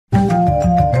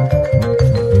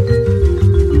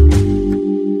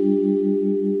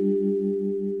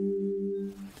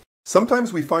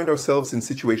Sometimes we find ourselves in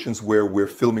situations where we're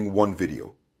filming one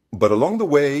video, but along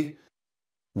the way,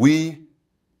 we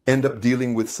end up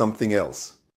dealing with something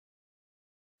else.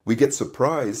 We get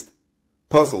surprised,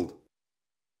 puzzled,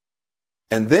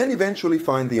 and then eventually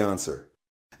find the answer.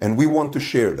 And we want to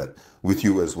share that with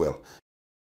you as well.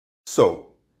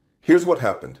 So, here's what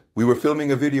happened. We were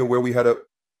filming a video where we had a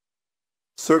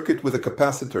circuit with a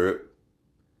capacitor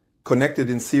connected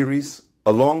in series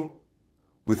along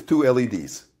with two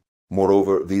LEDs.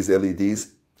 Moreover, these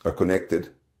LEDs are connected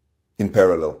in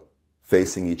parallel,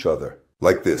 facing each other,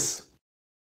 like this.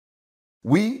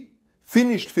 We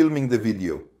finished filming the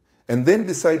video and then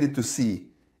decided to see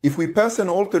if we pass an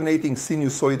alternating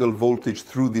sinusoidal voltage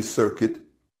through this circuit,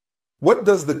 what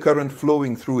does the current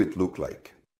flowing through it look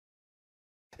like?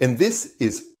 And this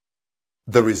is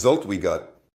the result we got.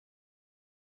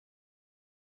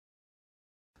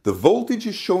 The voltage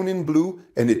is shown in blue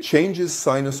and it changes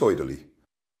sinusoidally,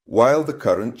 while the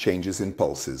current changes in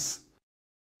pulses.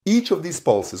 Each of these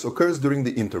pulses occurs during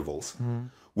the intervals,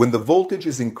 when the voltage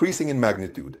is increasing in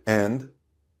magnitude and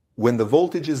when the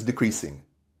voltage is decreasing.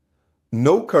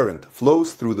 No current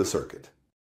flows through the circuit.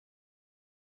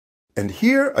 And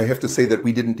here I have to say that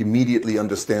we didn't immediately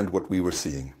understand what we were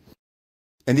seeing.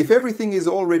 And if everything is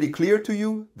already clear to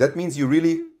you, that means you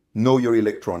really know your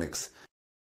electronics.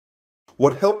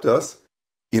 What helped us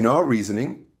in our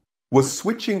reasoning was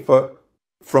switching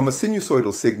from a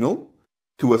sinusoidal signal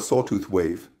to a sawtooth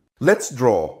wave. Let's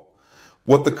draw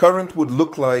what the current would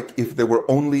look like if there were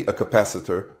only a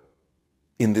capacitor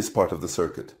in this part of the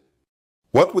circuit.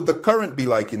 What would the current be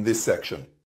like in this section?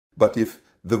 But if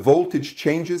the voltage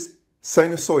changes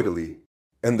sinusoidally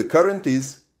and the current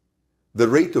is the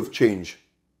rate of change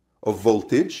of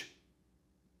voltage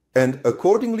and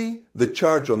accordingly the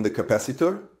charge on the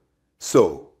capacitor,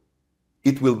 so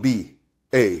it will be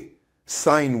a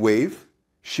sine wave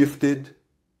shifted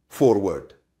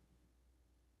forward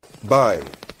by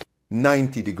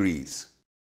 90 degrees.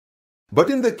 But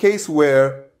in the case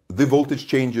where the voltage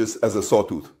changes as a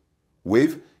sawtooth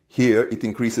wave, here it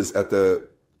increases at a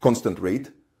constant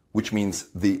rate, which means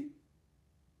the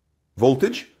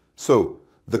voltage, so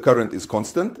the current is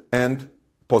constant and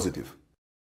positive.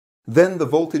 Then the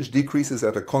voltage decreases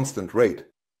at a constant rate,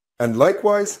 and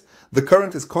likewise the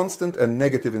current is constant and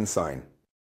negative in sign.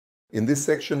 In this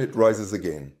section it rises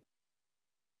again.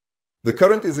 The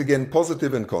current is again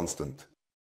positive and constant.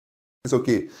 It's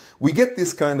okay. We get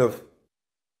this kind of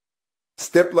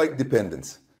step-like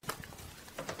dependence.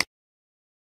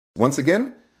 Once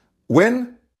again,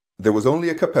 when there was only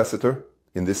a capacitor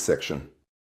in this section.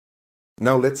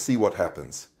 Now let's see what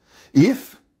happens.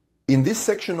 If in this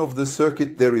section of the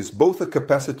circuit there is both a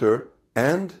capacitor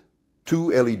and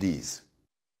two LEDs,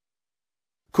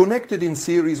 connected in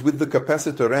series with the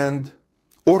capacitor and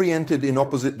oriented in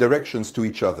opposite directions to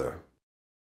each other.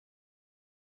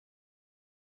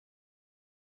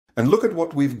 And look at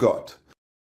what we've got.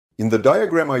 In the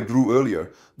diagram I drew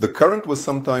earlier, the current was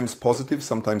sometimes positive,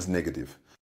 sometimes negative.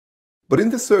 But in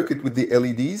the circuit with the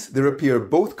LEDs, there appear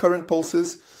both current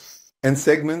pulses and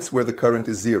segments where the current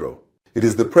is zero. It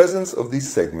is the presence of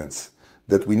these segments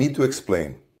that we need to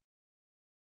explain.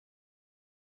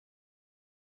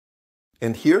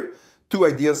 And here, two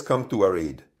ideas come to our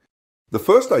aid. The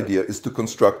first idea is to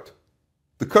construct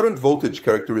the current voltage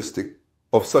characteristic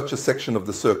of such a section of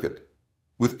the circuit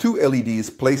with two LEDs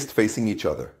placed facing each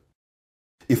other.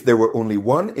 If there were only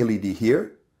one LED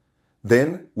here,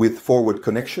 then with forward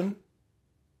connection,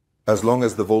 as long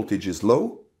as the voltage is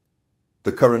low,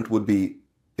 the current would be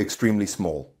extremely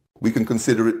small. We can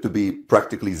consider it to be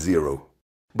practically zero.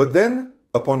 But then,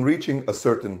 upon reaching a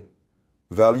certain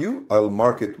value, I'll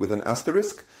mark it with an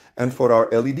asterisk, and for our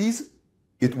LEDs,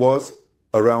 it was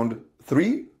around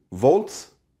 3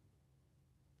 volts.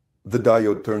 The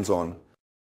diode turns on.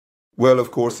 Well,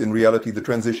 of course, in reality, the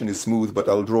transition is smooth, but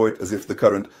I'll draw it as if the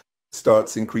current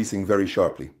starts increasing very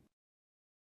sharply.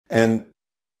 And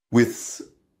with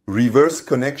reverse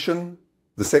connection,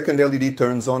 the second LED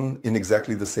turns on in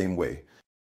exactly the same way.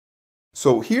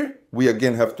 So here, we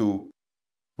again have to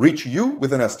reach U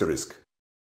with an asterisk.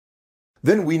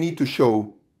 Then we need to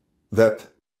show that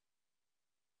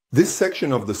this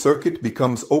section of the circuit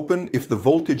becomes open if the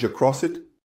voltage across it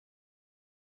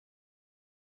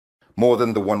more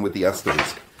than the one with the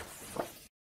asterisk.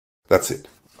 That's it.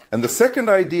 And the second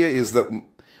idea is that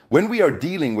when we are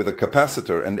dealing with a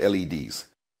capacitor and LEDs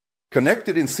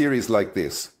connected in series like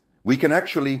this, we can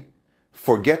actually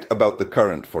forget about the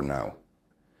current for now.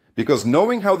 Because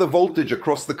knowing how the voltage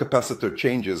across the capacitor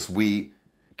changes, we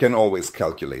can always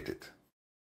calculate it.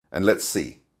 And let's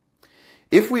see.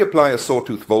 If we apply a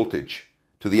sawtooth voltage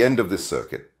to the end of this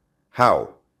circuit,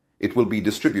 how, it will be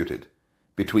distributed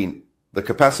between the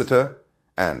capacitor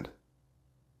and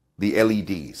the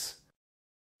LEDs.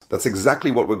 That's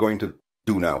exactly what we're going to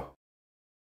do now.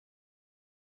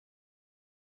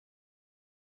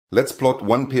 Let's plot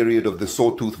one period of the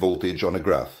sawtooth voltage on a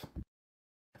graph.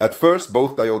 At first,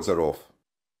 both diodes are off.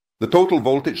 The total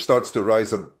voltage starts to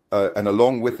rise and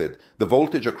along with it, the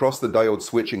voltage across the diode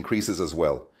switch increases as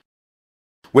well.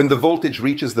 When the voltage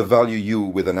reaches the value U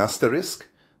with an asterisk,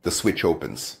 the switch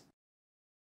opens.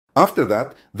 After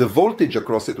that, the voltage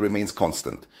across it remains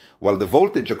constant, while the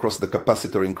voltage across the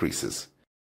capacitor increases.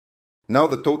 Now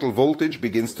the total voltage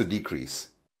begins to decrease.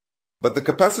 But the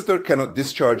capacitor cannot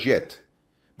discharge yet,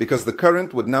 because the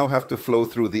current would now have to flow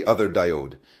through the other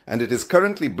diode, and it is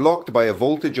currently blocked by a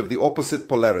voltage of the opposite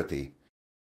polarity.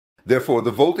 Therefore,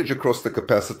 the voltage across the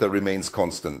capacitor remains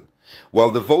constant,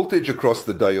 while the voltage across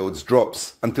the diodes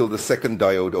drops until the second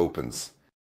diode opens.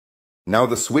 Now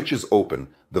the switch is open,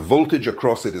 the voltage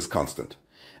across it is constant,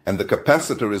 and the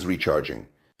capacitor is recharging.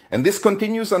 And this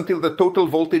continues until the total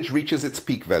voltage reaches its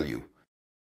peak value.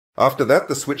 After that,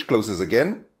 the switch closes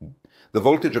again, the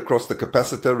voltage across the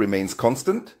capacitor remains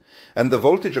constant, and the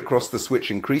voltage across the switch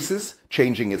increases,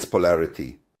 changing its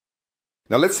polarity.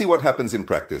 Now let's see what happens in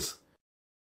practice.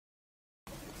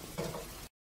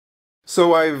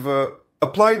 So I've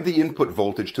applied the input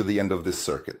voltage to the end of this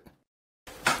circuit.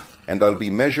 And I'll be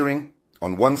measuring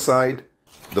on one side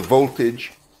the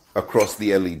voltage across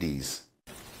the LEDs.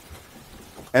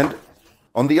 And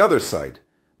on the other side,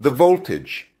 the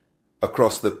voltage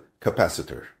across the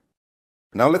capacitor.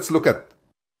 Now let's look at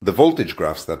the voltage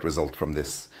graphs that result from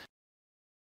this.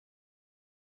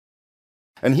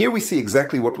 And here we see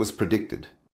exactly what was predicted.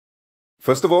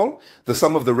 First of all, the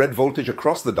sum of the red voltage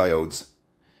across the diodes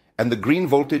and the green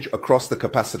voltage across the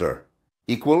capacitor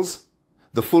equals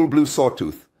the full blue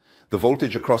sawtooth, the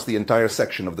voltage across the entire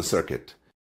section of the circuit.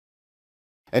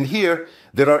 And here,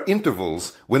 there are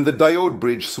intervals when the diode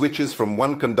bridge switches from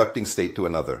one conducting state to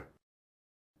another.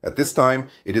 At this time,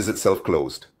 it is itself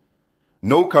closed.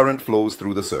 No current flows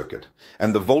through the circuit,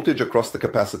 and the voltage across the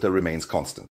capacitor remains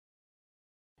constant.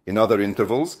 In other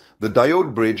intervals, the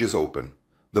diode bridge is open.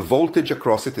 The voltage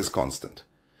across it is constant.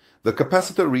 The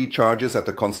capacitor recharges at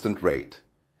a constant rate,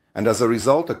 and as a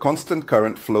result, a constant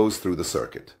current flows through the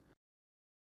circuit.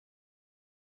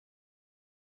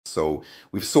 So,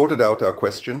 we've sorted out our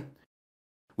question.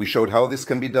 We showed how this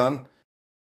can be done.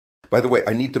 By the way,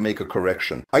 I need to make a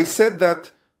correction. I said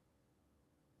that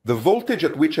the voltage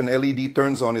at which an LED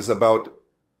turns on is about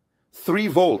 3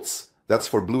 volts. That's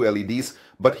for blue LEDs,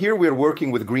 but here we're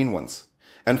working with green ones.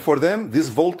 And for them, this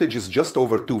voltage is just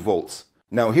over 2 volts.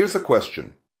 Now, here's a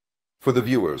question for the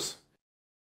viewers.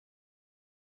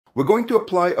 We're going to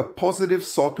apply a positive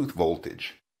sawtooth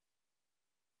voltage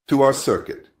to our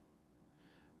circuit,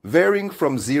 varying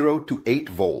from 0 to 8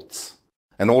 volts.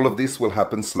 And all of this will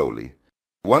happen slowly.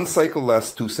 One cycle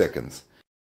lasts 2 seconds.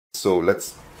 So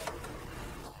let's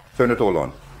turn it all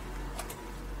on.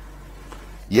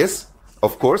 Yes,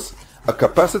 of course, a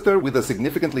capacitor with a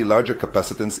significantly larger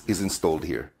capacitance is installed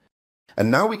here. And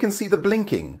now we can see the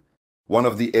blinking. One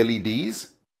of the LEDs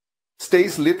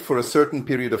stays lit for a certain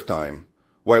period of time,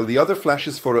 while the other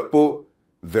flashes for a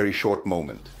very short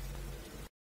moment.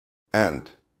 And,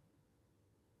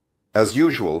 as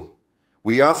usual,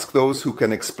 we ask those who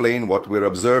can explain what we're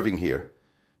observing here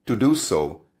to do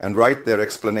so and write their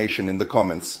explanation in the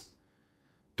comments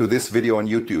to this video on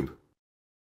YouTube.